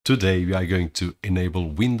Today we are going to enable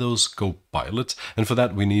Windows Copilot, and for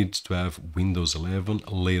that we need to have Windows 11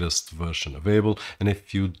 latest version available. And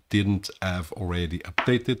if you didn't have already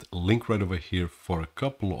updated, link right over here for a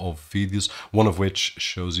couple of videos, one of which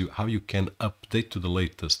shows you how you can update to the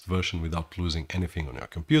latest version without losing anything on your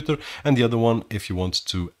computer, and the other one if you want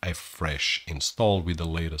to a fresh install with the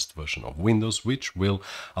latest version of Windows, which will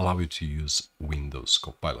allow you to use Windows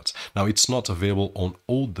Copilot. Now it's not available on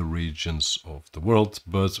all the regions of the world,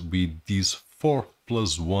 but with these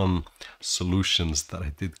 4+1 solutions that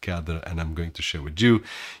I did gather and I'm going to share with you,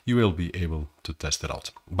 you will be able to test it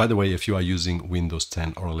out. By the way, if you are using Windows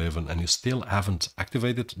 10 or 11 and you still haven't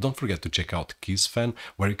activated, don't forget to check out KeysFan,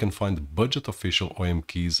 where you can find budget official OEM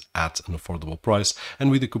keys at an affordable price, and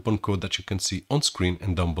with the coupon code that you can see on screen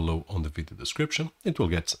and down below on the video description, it will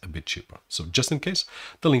get a bit cheaper. So just in case,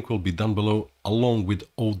 the link will be down below along with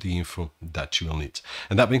all the info that you will need.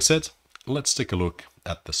 And that being said, let's take a look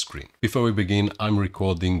at the screen. Before we begin, I'm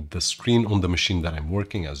recording the screen on the machine that I'm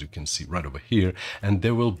working, as you can see right over here, and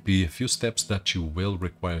there will be a few steps that you will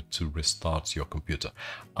require to restart your computer.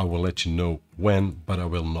 I will let you know when, but I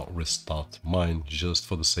will not restart mine just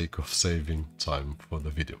for the sake of saving time for the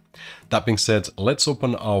video. That being said, let's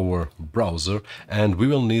open our browser and we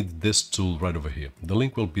will need this tool right over here. The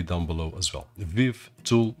link will be down below as well.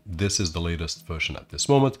 vivetool, this is the latest version at this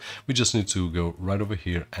moment. We just need to go right over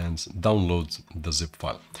here and download the zip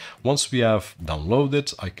file. Once we have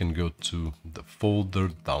downloaded, I can go to the folder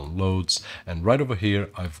downloads, and right over here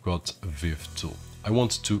I've got vivetool. I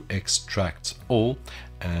want to extract all,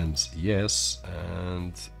 and yes,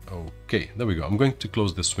 and okay, there we go. I'm going to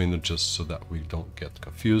close this window just so that we don't get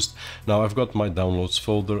confused. Now I've got my downloads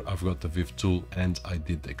folder, I've got the vivetool, and I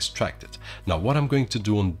did extract it. Now what I'm going to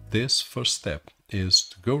do on this first step is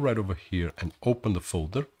to go right over here and open the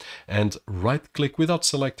folder and right click without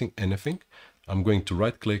selecting anything. I'm going to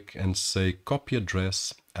right click and say copy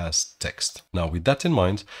address as text. Now with that in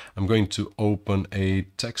mind, I'm going to open a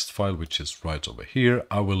text file which is right over here.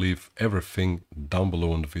 I will leave everything down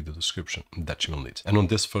below in the video description that you will need. And on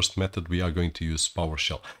this first method we are going to use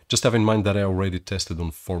PowerShell. Just have in mind that I already tested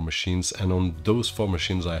on 4 machines, and on those 4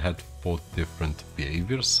 machines I had 4 different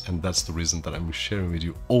behaviors, and that's the reason that I'm sharing with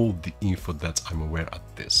you all the info that I'm aware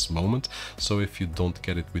at this moment. So if you don't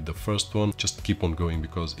get it with the first one, just keep on going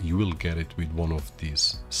because you will get it with one of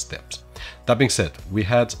these steps. That being said, we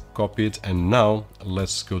had copied, and now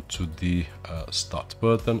let's go to the start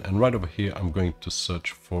button, and right over here I'm going to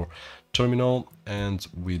search for terminal, and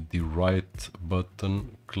with the right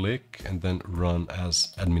button click and then run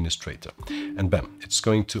as administrator, and bam, it's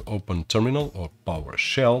going to open terminal or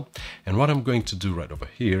PowerShell. And what I'm going to do right over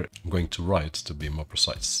here, I'm going to write, to be more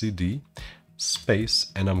precise, cd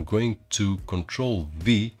space, and I'm going to Control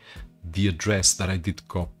V the address that I did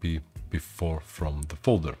copy before from the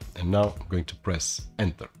folder, and now I'm going to press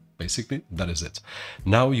enter. Basically, that is it.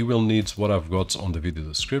 Now you will need what I've got on the video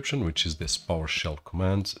description, which is this PowerShell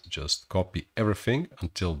command. Just copy everything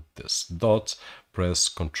until this dot, press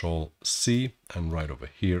Ctrl C, and right over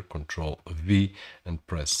here Ctrl V and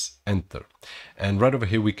press enter. And right over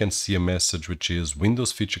here we can see a message which is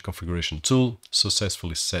Windows Feature Configuration Tool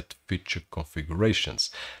successfully set feature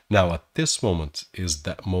configurations. Now at this moment is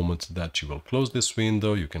that moment that you will close this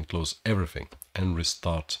window, you can close everything and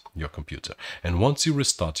restart your computer. And once you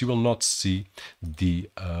restart, you will not see the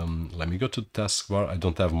let me go to taskbar. I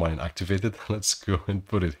don't have mine activated. Let's go and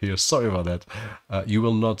put it here. Sorry about that. You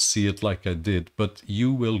will not see it like I did, but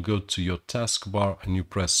you will go to your taskbar and you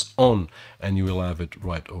press on, and you will have it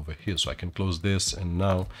right over here. So I can close this, and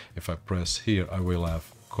now if I press here, I will have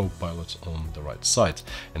Copilot on the right side.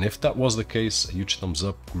 And if that was the case, a huge thumbs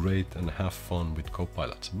up, great, and have fun with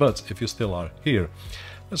Copilot. But if you still are here,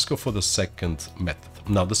 let's go for the second method.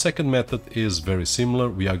 Now the second method is very similar.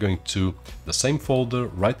 We are going to the same folder,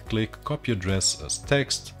 right click, copy address as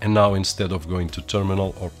text, and now instead of going to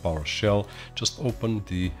terminal or PowerShell, just open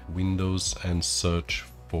the Windows and search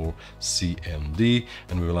for CMD,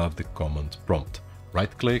 and we will have the command prompt.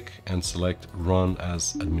 Right click and select run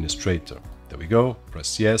as administrator. There we go,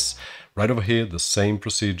 press yes. Right over here, the same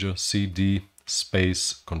procedure, cd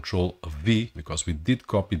space Control V, because we did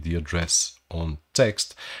copy the address on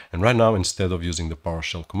text. And right now, instead of using the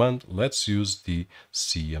PowerShell command, let's use the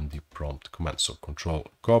CMD prompt command. So Control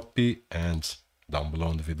copy, and down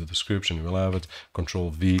below in the video description you will have it, Control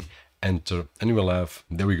V enter, and you will have,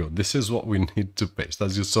 there we go, this is what we need to paste.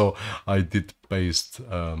 As you saw, I did paste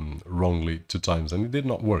wrongly 2 times and it did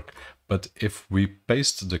not work. But if we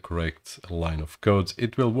paste the correct line of code,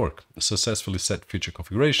 it will work. Successfully set feature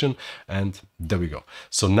configuration, and there we go.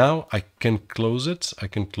 So now I can close it. I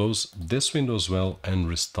can close this window as well and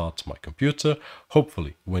restart my computer.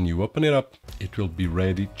 Hopefully, when you open it up, it will be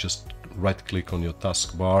ready. Just right click on your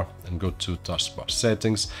taskbar and go to taskbar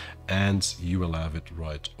settings, and you will have it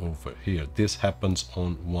right over here. This happens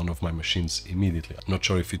on one of my machines immediately. I'm not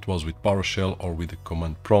sure if it was with PowerShell or with the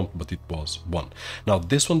command prompt, but it was one. Now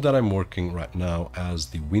this one that I'm working right now as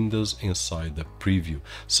the Windows inside the preview.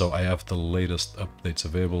 So I have the latest updates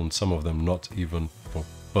available, and some of them not even for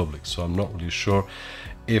public. So I'm not really sure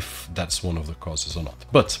if that's one of the causes or not.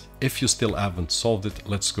 But if you still haven't solved it,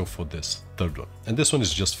 let's go for this third one. And this one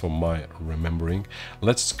is just for my remembering.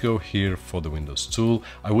 Let's go here for the Windows tool.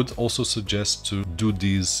 I would also suggest to do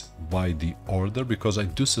these by the order, because I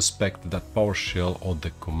do suspect that PowerShell or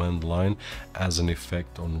the command line has an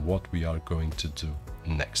effect on what we are going to do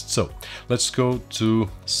next. So let's go to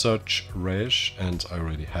search reg, and I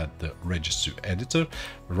already had the registry editor.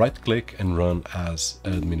 Right click and run as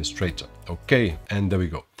administrator. Okay, and there we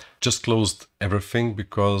go. Just closed everything,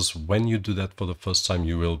 because when you do that for the first time,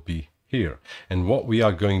 you will be here. And what we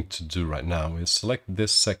are going to do right now is select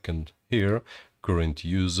this second here, current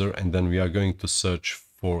user, and then we are going to search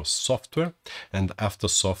for software, and after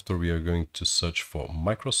software we are going to search for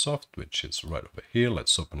Microsoft, which is right over here.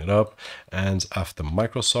 Let's open it up, and after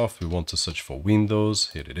Microsoft we want to search for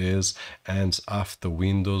Windows. Here it is. And after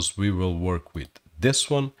Windows we will work with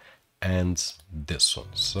this one and this one.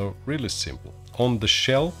 So really simple. On the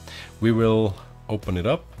shell we will open it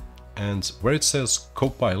up, and where it says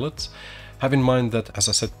Copilot, have in mind that, as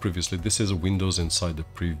I said previously, this is a Windows inside the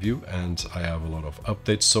preview and I have a lot of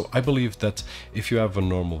updates. So I believe that if you have a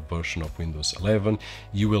normal version of Windows 11,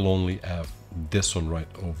 you will only have this one right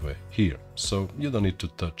over here. So you don't need to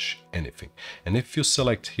touch anything. And if you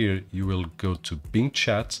select here, you will go to Bing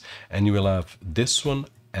Chat and you will have this one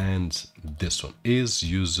and this one, is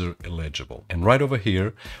user eligible. And right over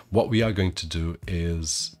here, what we are going to do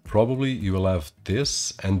is probably you will have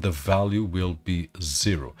this and the value will be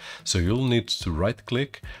 0. So you'll need to right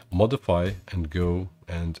click, modify, and go,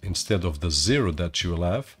 and instead of the 0 that you will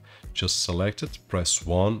have, just select it, press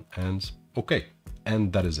 1 and OK.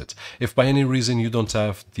 And that is it. If by any reason you don't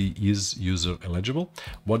have the is user eligible,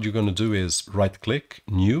 what you're going to do is right click,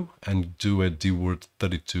 new, and do a dword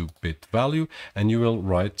 32-bit value, and you will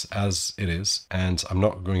write as it is. And I'm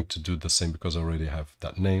not going to do the same because I already have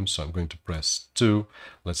that name, so I'm going to press 2.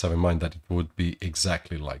 Let's have in mind that it would be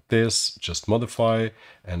exactly like this. Just modify,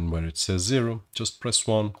 and where it says 0, just press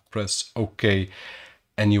 1, press OK,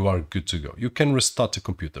 and you are good to go. You can restart the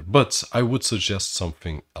computer, but I would suggest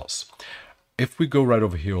something else. If we go right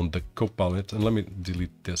over here on the Copilot, and let me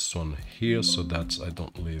delete this one here so that I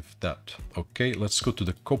don't leave that. Okay, let's go to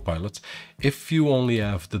the Copilot. If you only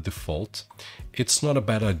have the default, it's not a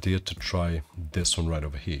bad idea to try this one right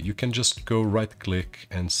over here. You can just go right click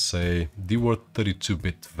and say dword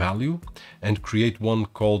 32-bit value and create one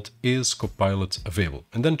called is Copilot available,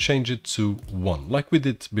 and then change it to 1, like we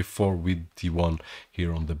did before with the one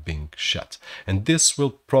here on the Bing chat. And this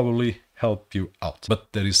will probably help you out.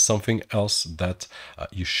 But there is something else that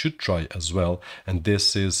you should try as well, and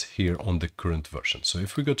this is here on the current version. So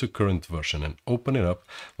if we go to current version and open it up,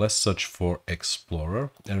 let's search for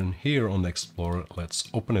Explorer, and here on Explorer let's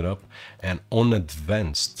open it up, and on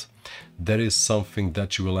advanced there is something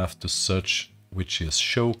that you will have to search, which is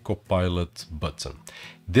show Copilot button.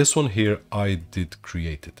 This one here I did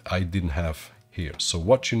create it, I didn't have here. So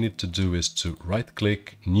what you need to do is to right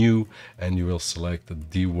click, new, and you will select the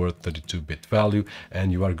dword 32-bit value,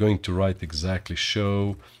 and you are going to write exactly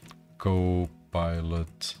show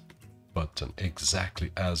Copilot button,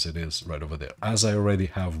 exactly as it is right over there. As I already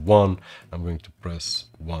have one, I'm going to press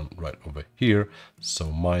 1 right over here. So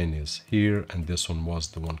mine is here, and this one was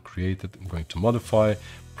the one created. I'm going to modify,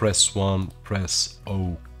 press 1, press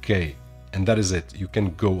OK. And that is it. You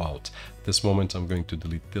can go out. This moment I'm going to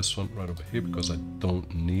delete this one right over here because I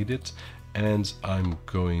don't need it, and I'm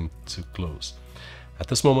going to close. At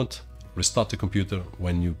this moment, restart the computer.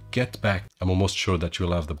 When you get back, I'm almost sure that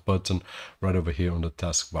you'll have the button right over here on the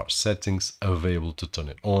taskbar settings available to turn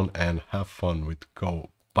it on and have fun with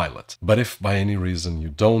Copilot. But if by any reason you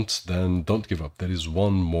don't, then don't give up. There is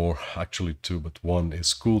one more, actually 2, but one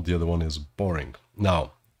is cool, the other one is boring.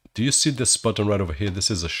 Now, do you see this button right over here?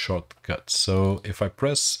 This is a shortcut. So if I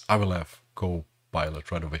press, I will have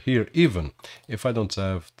Copilot right over here, even if I don't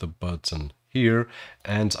have the button here,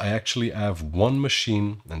 and I actually have one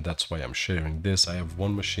machine, and that's why I'm sharing this. I have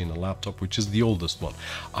one machine, a laptop, which is the oldest one.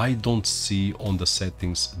 I don't see on the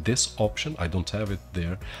settings this option, I don't have it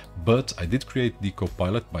there, but I did create the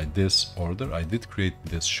Copilot by this order. I did create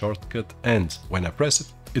this shortcut, and when I press it,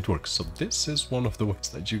 it works. So this is one of the ways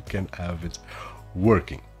that you can have it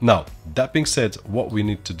working. Now, that being said, what we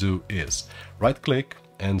need to do is right click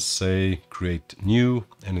and say create new,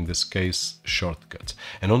 and in this case shortcut.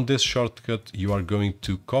 And on this shortcut you are going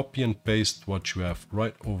to copy and paste what you have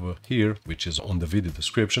right over here, which is on the video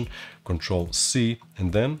description. Control C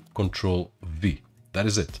and then Control V. That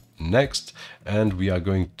is it. Next, and we are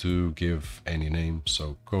going to give any name,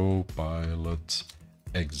 so Copilot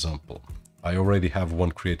example. I already have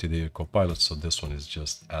one created here, Copilot, so this one is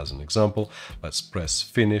just as an example. Let's press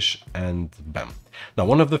finish and bam. Now,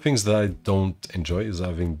 one of the things that I don't enjoy is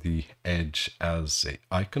having the edge as an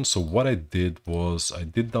icon. So what I did was I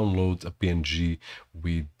did download a PNG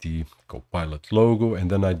with the Copilot logo,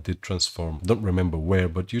 and then I did transform, don't remember where,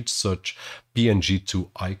 but you'd search PNG to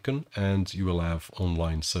icon and you will have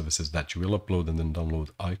online services that you will upload and then download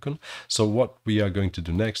icon. So what we are going to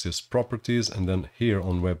do next is properties, and then here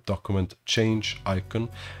on web document, change icon,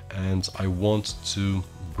 and I want to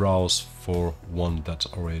browse for one that's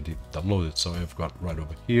already downloaded. So I've got right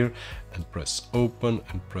over here, and press open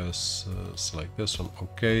and press select this one,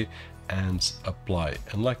 okay, and apply.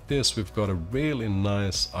 And like this, we've got a really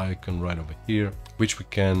nice icon right over here, which we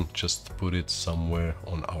can just put it somewhere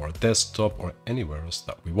on our desktop or anywhere else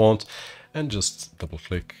that we want, and just double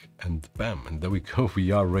click and bam, and there we go.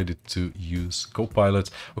 We are ready to use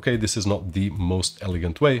Copilot. Okay, this is not the most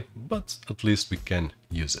elegant way, but at least we can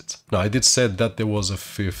use it. Now, I did said that there was a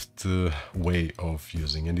fifth way of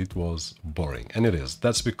using, and it was boring, and it is.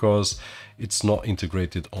 That's because it's not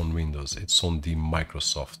integrated on Windows, it's on the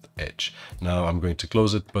Microsoft Edge. Now I'm going to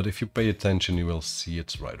close it, but if you pay attention, you will see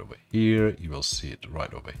it right over here, you will see it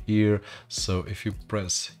right over here. So if you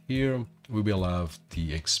press here, we will have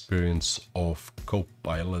the experience of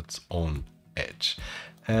Copilot on Edge.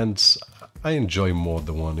 And I enjoy more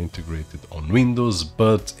the one integrated on Windows,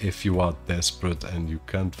 but if you are desperate and you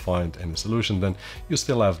can't find any solution, then you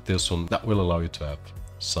still have this one that will allow you to have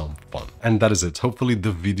some fun. And that is it. Hopefully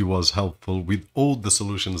the video was helpful with all the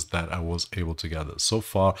solutions that I was able to gather so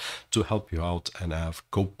far to help you out and have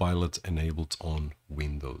Copilot enabled on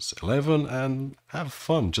Windows 11 and have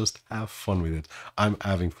fun. Just have fun with it. I'm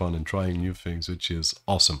having fun and trying new things, which is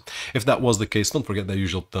awesome. If that was the case, don't forget the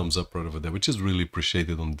usual thumbs up right over there, which is really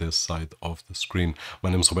appreciated on this side of the screen.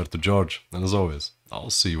 My name is Roberto Jorge, and as always,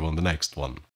 I'll see you on the next one.